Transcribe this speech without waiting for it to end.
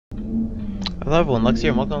Hello everyone, Lex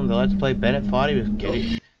here and welcome to Let's Play Bennet Foddy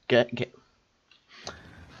with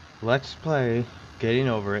Let's Play Getting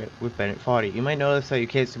Over It with Bennet Foddy. You might notice that you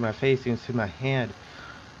can't see my face, you can see my hand.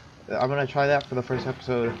 I'm gonna try that for the first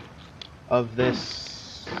episode of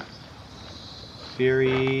this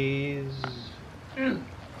series.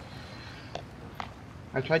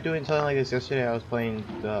 I tried doing something like this yesterday. I was playing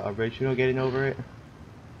the original Getting Over It.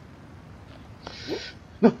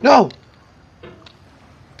 No! No!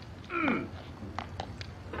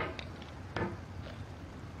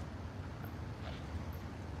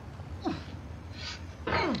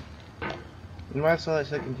 And why I saw that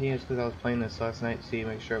said continuous because I was playing this last night to see,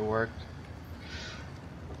 make sure it worked.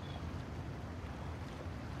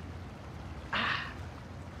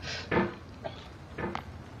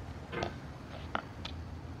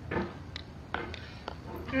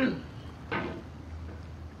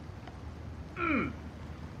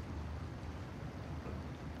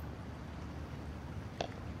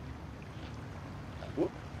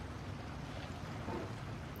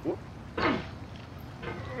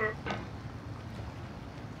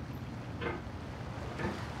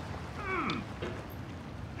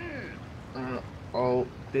 Oh,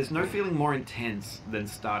 There's no feeling more intense than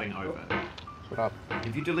starting over. what up?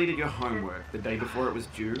 If you deleted your homework the day before it was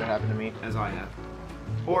due, That happened to me. as I have,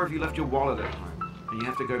 or if you left your wallet at home and you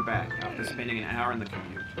have to go back after spending an hour in the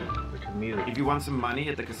commute. The commute. If you won some money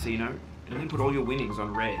at the casino and then put all your winnings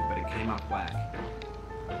on red but it came up black.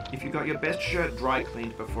 If you got your best shirt dry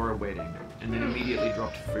cleaned before a wedding and then immediately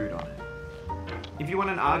dropped food on it. If you won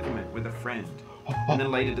an argument with a friend and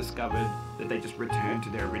then later discovered that they just returned to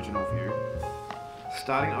their original view.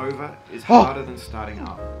 Starting over is harder than starting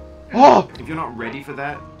up. If you're not ready for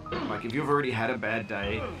that, like if you've already had a bad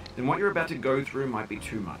day, then what you're about to go through might be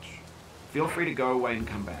too much. Feel free to go away and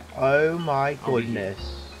come back. Oh my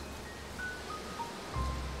goodness.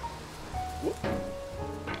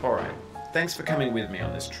 Alright, thanks for coming with me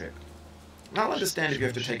on this trip. I'll understand if you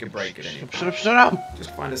have to take a break at any point. Shut up!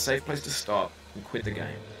 Just find a safe place to stop and quit the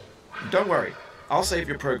game. Don't worry, I'll save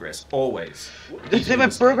your progress, always. Save my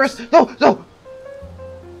progress? No! No!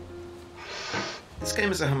 This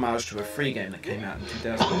game is a homage to a free game that came out in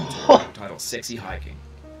 2002 titled Sexy Hiking.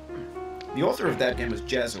 The author of that game was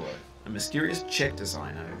Jazuo, a mysterious Czech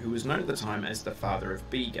designer who was known at the time as the father of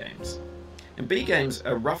B games. And B games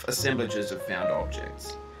are rough assemblages of found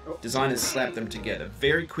objects. Designers slap them together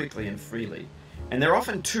very quickly and freely, and they're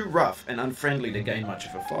often too rough and unfriendly to gain much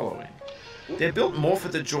of a following. They're built more for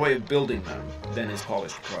the joy of building them than as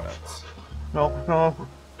polished products. No, no.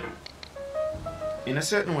 In a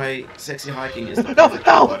certain way, Sexy Hiking is the perfect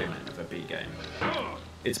embodiment of a B game.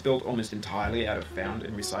 It's built almost entirely out of found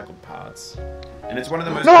and recycled parts, and it's one of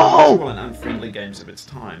the most unusual and unfriendly games of its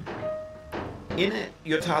time. In it,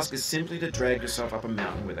 your task is simply to drag yourself up a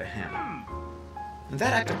mountain with a hammer. And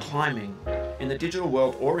that act of climbing, in the digital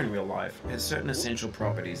world or in real life, has certain essential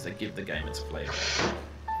properties that give the game its flavor.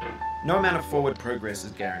 No amount of forward progress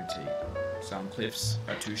is guaranteed. Some cliffs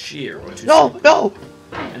are too sheer or too steep. No!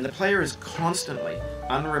 And the player is constantly,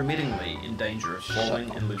 unremittingly in danger of falling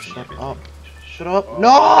and losing everything. Shut up.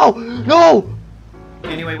 No! No!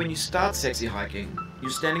 Anyway, when you start Sexy Hiking, you're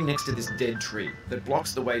standing next to this dead tree that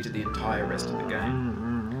blocks the way to the entire rest of the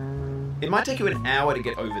game. It might take you an hour to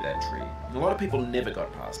get over that tree, and a lot of people never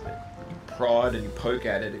got past it. You prod and you poke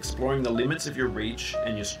at it, exploring the limits of your reach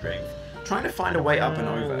and your strength, trying to find a way up and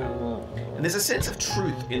over. And there's a sense of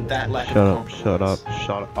truth in that lack of confidence.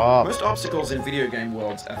 Shut up. Most obstacles in video game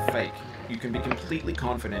worlds are fake. You can be completely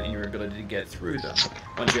confident in your ability to get through them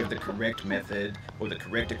once you have the correct method or the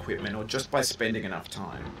correct equipment or just by spending enough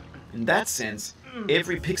time. In that sense,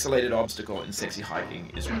 every pixelated obstacle in Sexy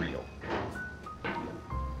Hiking is real.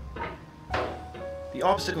 The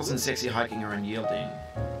obstacles in Sexy Hiking are unyielding,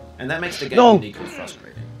 and that makes the game uniquely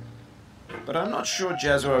frustrating. But I'm not sure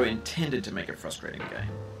Jazuo intended to make a frustrating game.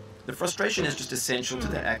 The frustration is just essential to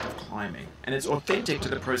the act of climbing, and it's authentic to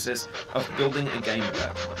the process of building a game at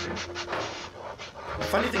that point. A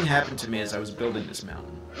funny thing happened to me as I was building this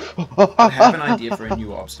mountain. I'd have an idea for a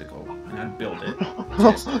new obstacle, and I'd build it,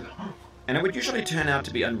 test it, and it would usually turn out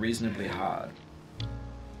to be unreasonably hard.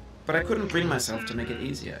 But I couldn't bring myself to make it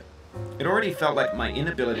easier. It already felt like my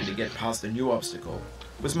inability to get past the new obstacle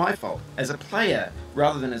was my fault, as a player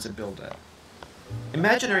rather than as a builder.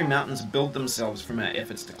 Imaginary mountains build themselves from our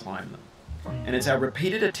efforts to climb them, and it's our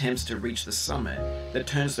repeated attempts to reach the summit that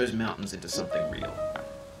turns those mountains into something real.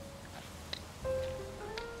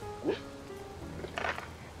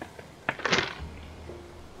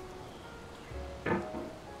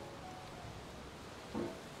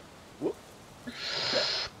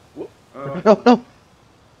 No!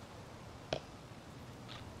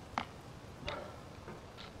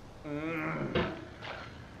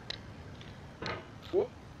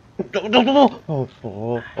 I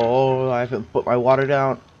haven't put my water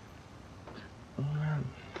down.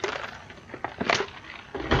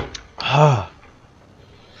 Ah.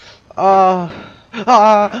 Ah.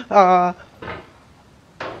 Ah. Ah.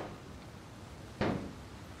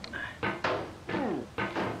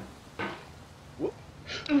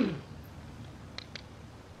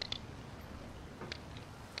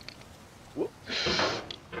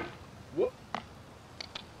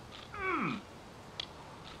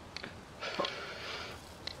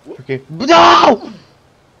 Okay. No!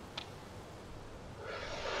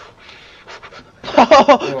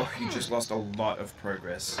 Oh, you just lost a lot of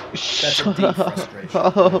progress. That's a deep frustration.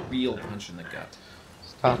 A real punch in the gut.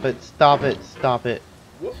 Stop it, stop it, stop it.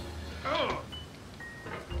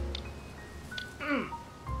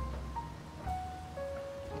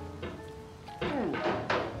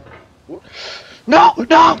 No,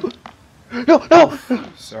 no! No, no!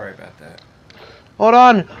 Sorry about that. Hold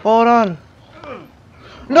on, hold on.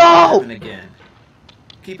 Won't happen No! again.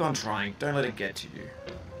 Keep on trying. Don't let it get to you.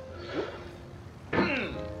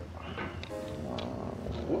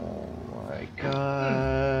 Oh my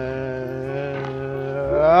god.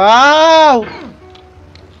 Ow!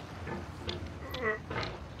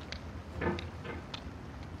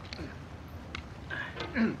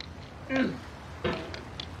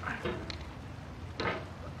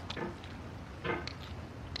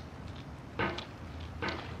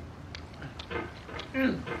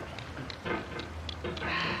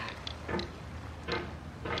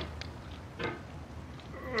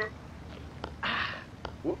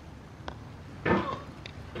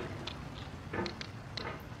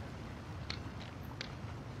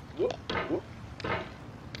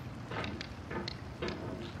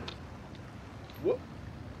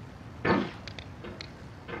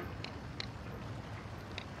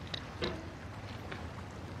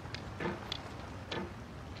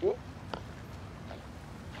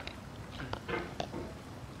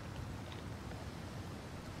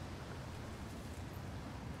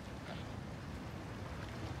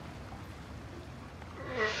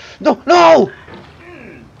 No, no!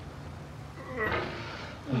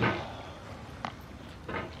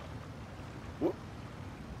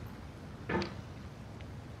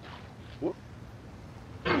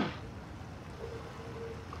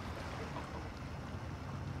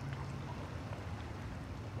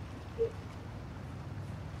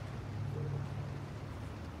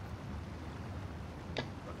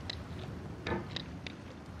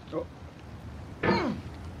 Oh.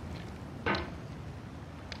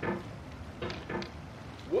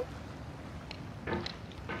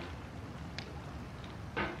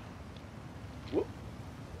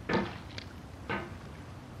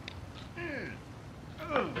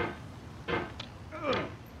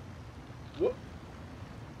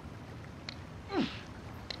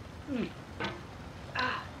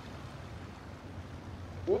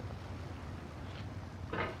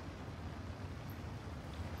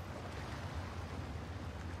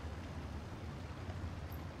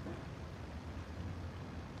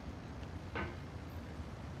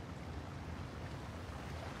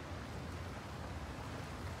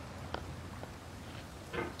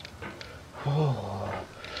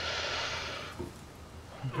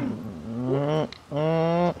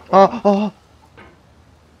 Oh.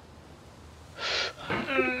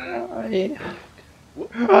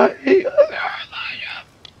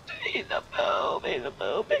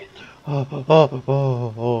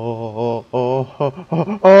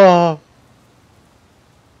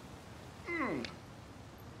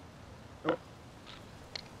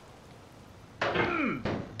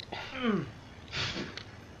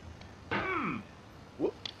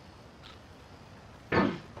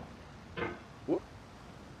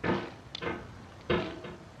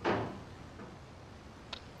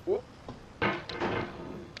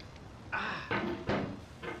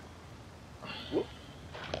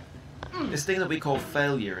 This thing that we call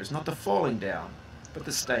failure is not the falling down, but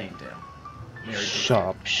the staying down. Mary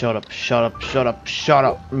Shut Pickford. up, shut up, shut up, shut up, shut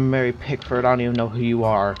up, Mary Pickford, I don't even know who you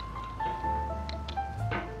are.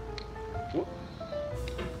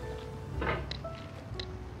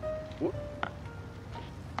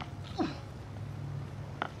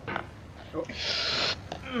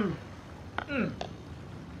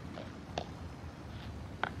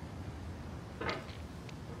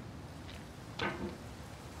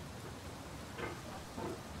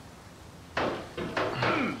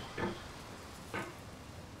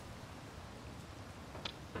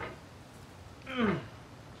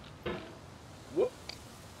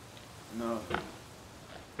 No.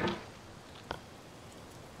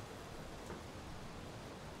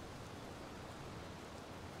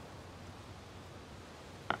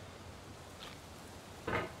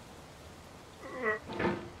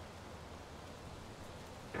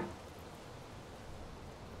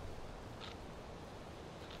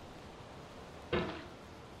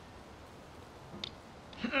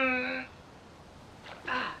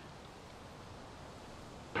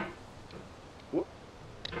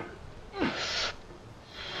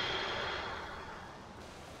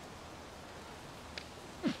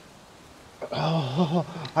 Oh,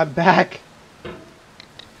 I'm back.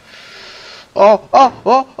 Oh, oh,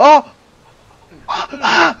 oh, oh!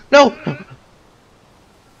 Ah, no!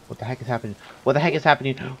 What the heck is happening? What the heck is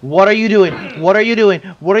happening? What are you doing? What are you doing?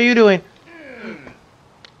 What are you doing?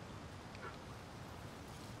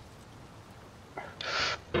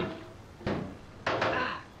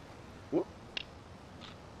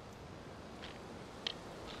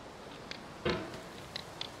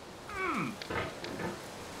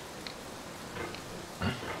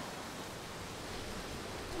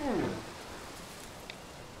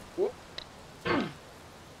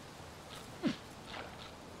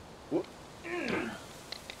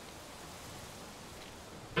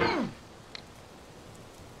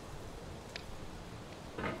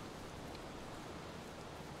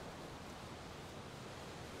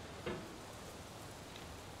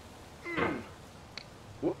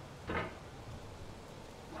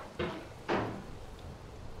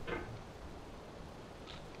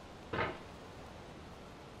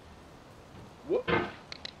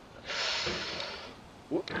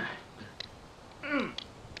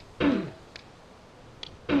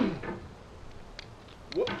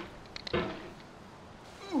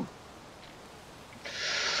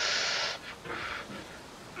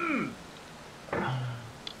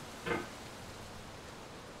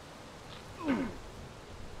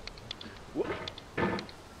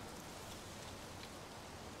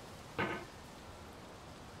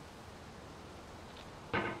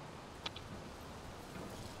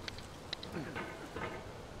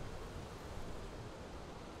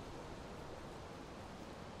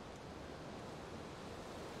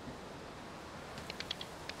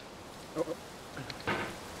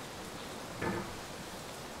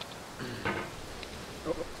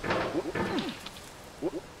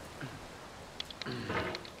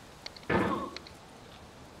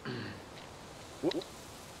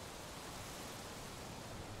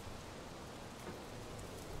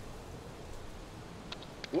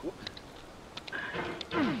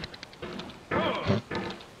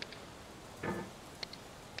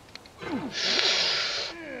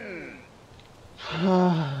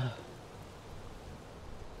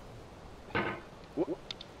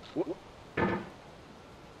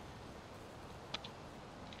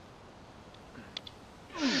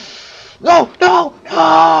 No, no,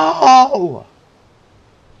 no!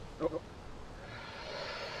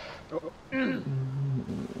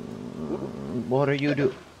 What are you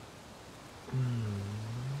doing?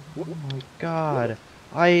 Oh my god.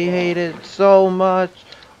 I hate it so much.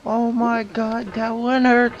 Oh my god, that one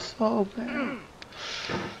hurts so bad.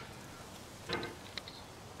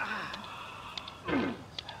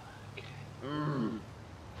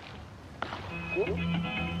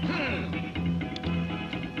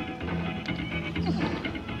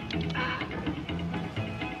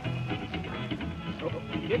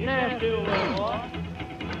 Get nasty, little boy.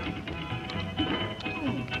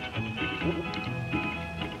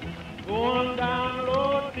 Going down the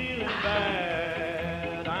road feeling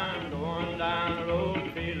bad. I'm going down the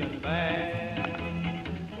road feeling bad.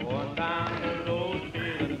 Going down the road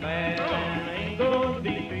feeling bad. And I ain't gonna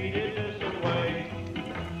be treated this way.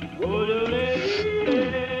 Oh, the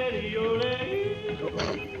lady, yo, lady.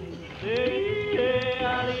 Lady,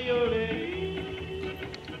 ali, yo, lady.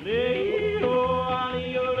 Lady, oh,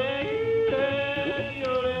 ali, yo, lady.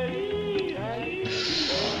 Yo, lady, ali.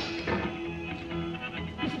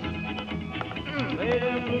 Lay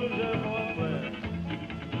them blues up on flat.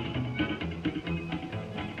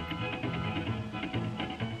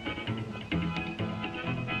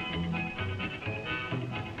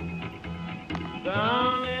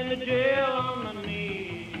 Down in the jail on my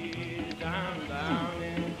knees. I'm down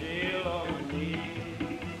in the jail on my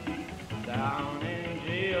knees. Down in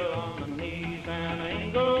jail on my knees. And I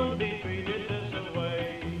ain't gonna be treated this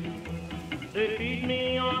way. They feed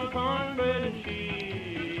me on cornbread and cheese.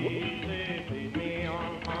 They feed me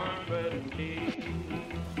on cornbread and cheese.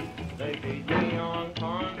 They feed me on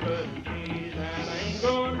cornbread and cheese. And I ain't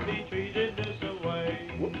gonna be treated this way.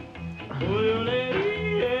 Oh, you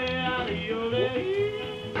lady, yeah, ali, yo, lady.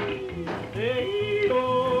 Hey,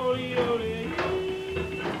 oh, yo, lady.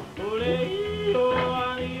 Oh, lady, oh,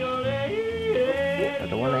 ali, yo, lady. I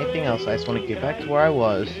don't want anything else. I just want to get back to where I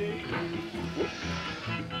was.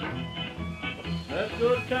 Let's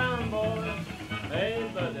go to town, boy.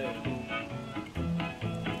 Hey, buddy.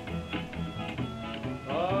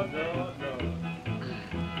 Oh, no, no.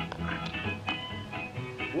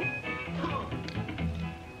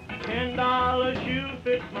 $10 shoe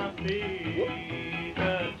fits my feet. A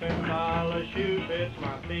 $10 shoe fits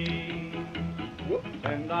my feet.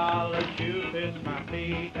 $10 shoe fits my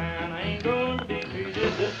feet. And I ain't gonna be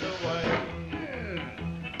treated this way.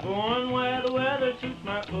 Going where the weather suits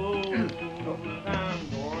my clothes. I'm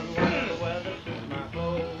going where the weather suits my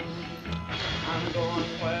clothes. I'm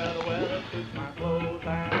going where the weather suits my clothes.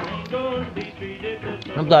 I ain't going to be treated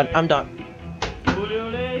this I'm done. I'm done.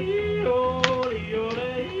 way.